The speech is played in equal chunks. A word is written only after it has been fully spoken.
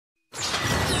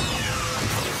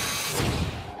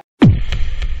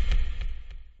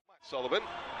Sullivan,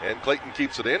 and Clayton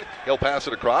keeps it in. He'll pass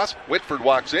it across. Whitford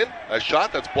walks in. A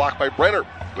shot that's blocked by Brenner.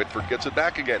 Whitford gets it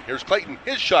back again. Here's Clayton.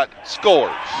 His shot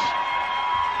scores.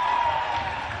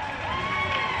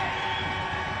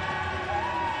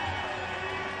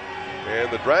 And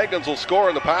the Dragons will score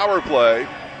in the power play.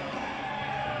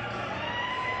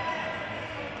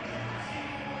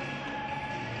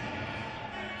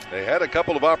 They had a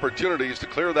couple of opportunities to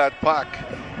clear that puck,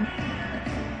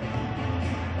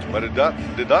 but it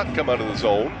did not come out of the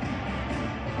zone.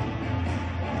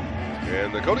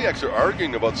 And the Kodiaks are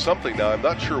arguing about something now. I'm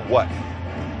not sure what.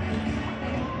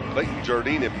 Clayton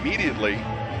Jardine immediately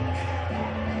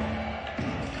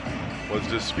was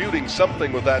disputing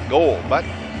something with that goal, but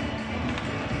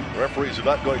the referees are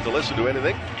not going to listen to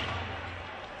anything.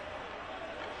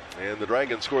 And the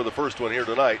Dragons score the first one here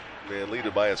tonight and lead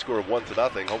it by a score of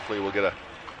 1-0. Hopefully we'll get a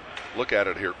look at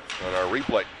it here on our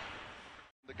replay.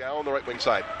 The Gow on the right wing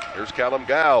side. Here's Callum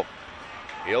Gow.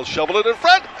 He'll shovel it in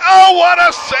front. Oh, what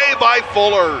a save by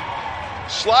Fuller.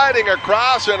 Sliding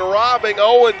across and robbing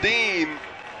Owen Dean.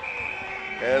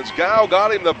 As Gow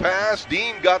got him the pass,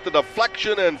 Dean got the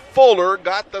deflection, and Fuller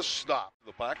got the stop.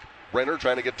 The puck. Brenner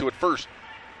trying to get to it first.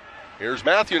 Here's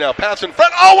Matthew now. Pass in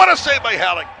front. Oh, what a save by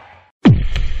Halleck.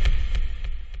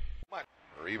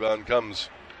 Rebound comes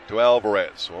to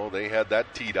Alvarez. Well, they had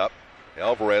that teed up.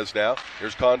 Alvarez now.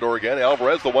 Here's Condor again.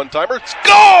 Alvarez, the one-timer.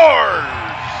 Scores!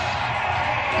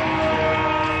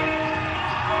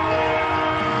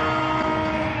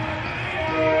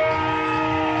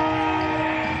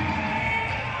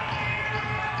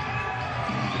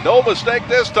 No mistake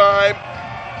this time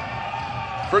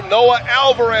for Noah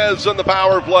Alvarez on the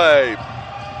power play.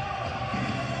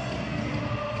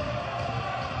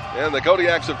 And the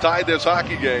Kodiaks have tied this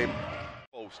hockey game.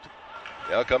 Post.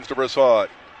 Now comes to Brisson.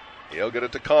 He'll get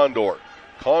it to Condor.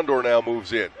 Condor now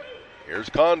moves in. Here's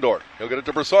Condor. He'll get it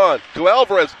to Brisson. To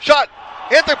Alvarez. Shot.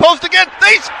 Hit the post again.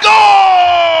 They score!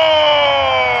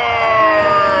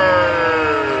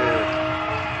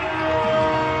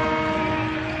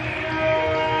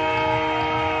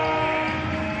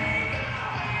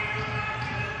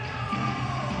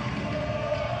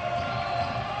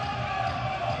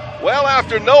 Well,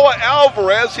 after Noah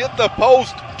Alvarez hit the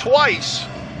post twice,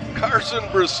 Carson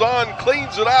Brisson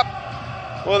cleans it up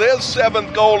with his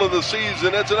 7th goal of the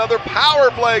season. It's another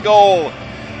power play goal,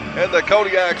 and the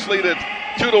Kodiaks lead it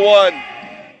 2-1.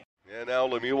 And now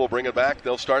Lemieux will bring it back.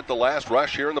 They'll start the last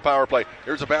rush here in the power play.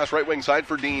 Here's a pass right wing side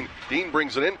for Dean. Dean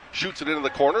brings it in, shoots it into the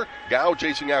corner. Gow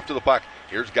chasing after the puck.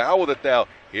 Here's Gow with it now.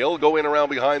 He'll go in around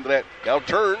behind the net. Now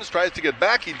turns, tries to get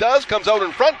back. He does, comes out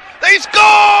in front. They score!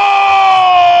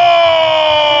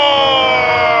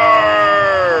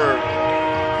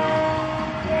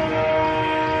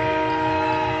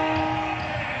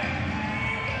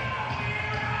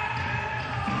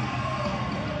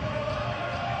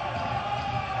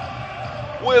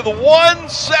 With 1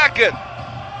 second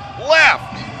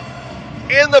left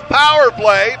in the power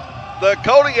play, the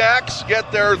Kodiaks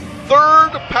get their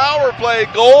 3rd power play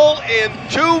goal in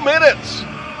 2 minutes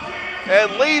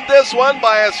and lead this one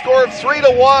by a score of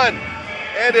 3-1.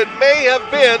 And it may have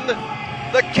been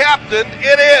the captain.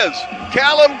 It is.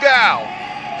 Callum Gow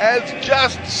has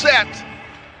just set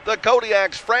the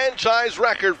Kodiaks franchise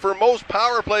record for most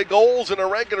power play goals in a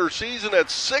regular season at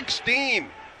 16.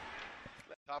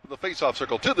 Top of the faceoff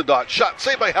circle to the dot. Shot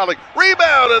saved by Halleck.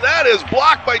 Rebound, and that is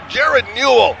blocked by Jared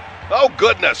Newell. Oh,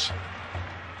 goodness.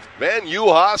 Van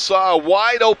Juha saw a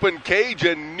wide open cage,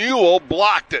 and Newell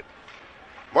blocked it.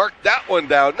 Mark that one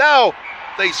down. Now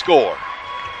they score.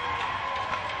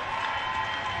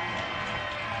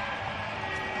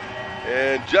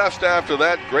 And just after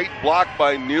that great block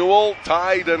by Newell,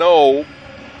 tied an 0,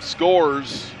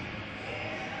 scores.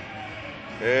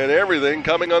 And everything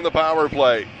coming on the power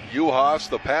play. Juhas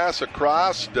the pass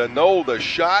across, Dano the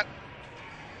shot.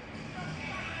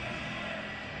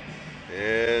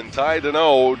 And Ty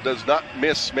Dano does not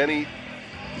miss many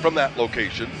from that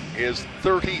location. His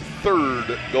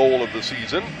 33rd goal of the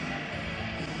season.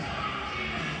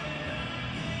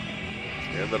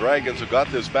 And the Dragons have got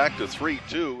this back to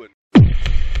 3-2.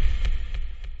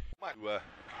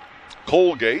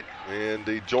 Colgate, and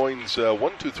he joins 4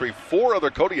 other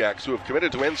Kodiaks who have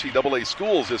committed to NCAA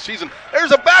schools this season.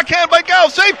 There's a backhand by Gow,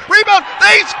 save, rebound,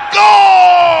 they score!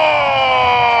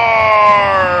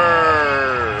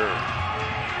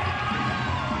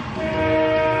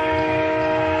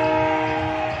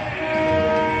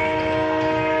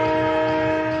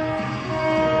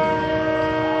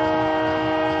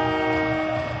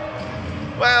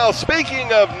 Well,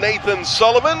 speaking of Nathan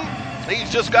Sullivan,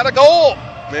 he's just got a goal.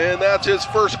 And that's his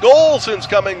first goal since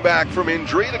coming back from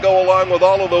injury to go along with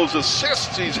all of those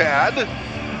assists he's had.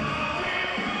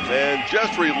 And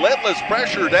just relentless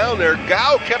pressure down there.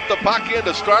 Gow kept the puck in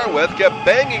to start with, kept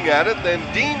banging at it, then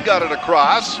Dean got it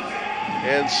across,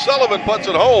 and Sullivan puts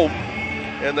it home.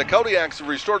 And the Kodiaks have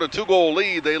restored a 2-goal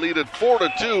lead. They lead it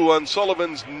 4-2 on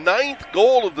Sullivan's 9th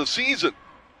goal of the season.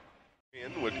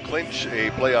 Would clinch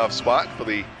a playoff spot for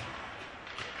the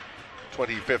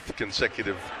 24th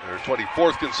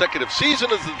consecutive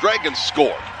season as the Dragons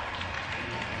score.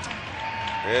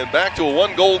 And back to a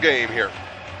 1-goal game here.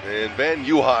 And Van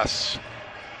Juhas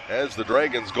has the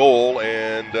Dragons goal,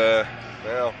 and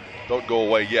well, don't go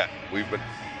away yet.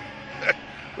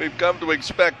 We've come to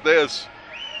expect this.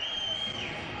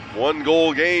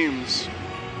 1-goal games,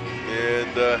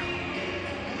 and the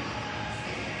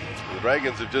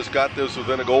Dragons have just got this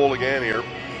within a goal again here.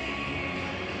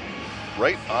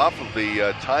 Right off of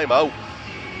the timeout.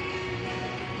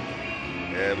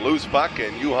 And loose puck,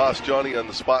 and Juhas Johnny on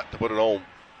the spot to put it home.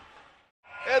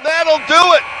 And that'll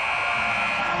do it!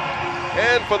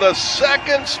 And for the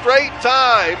second straight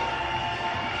time,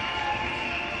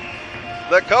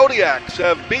 the Kodiaks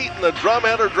have beaten the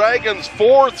Drumheller Dragons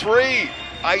 4-3.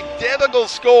 Identical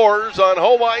scores on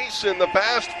home ice in the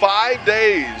past 5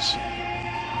 days.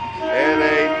 And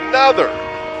another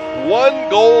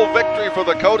 1-goal victory for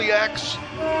the Kodiaks.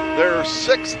 Their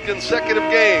 6th consecutive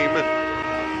game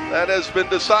that has been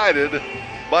decided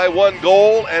by 1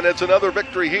 goal, and it's another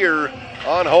victory here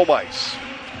on home ice.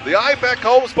 The IPEC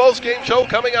Homes postgame show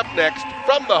coming up next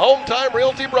from the Home Time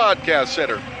Realty Broadcast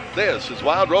Center. This is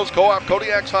Wild Rose Co-op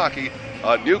Kodiaks Hockey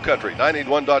on New Country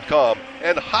 981.com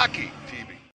and Hockey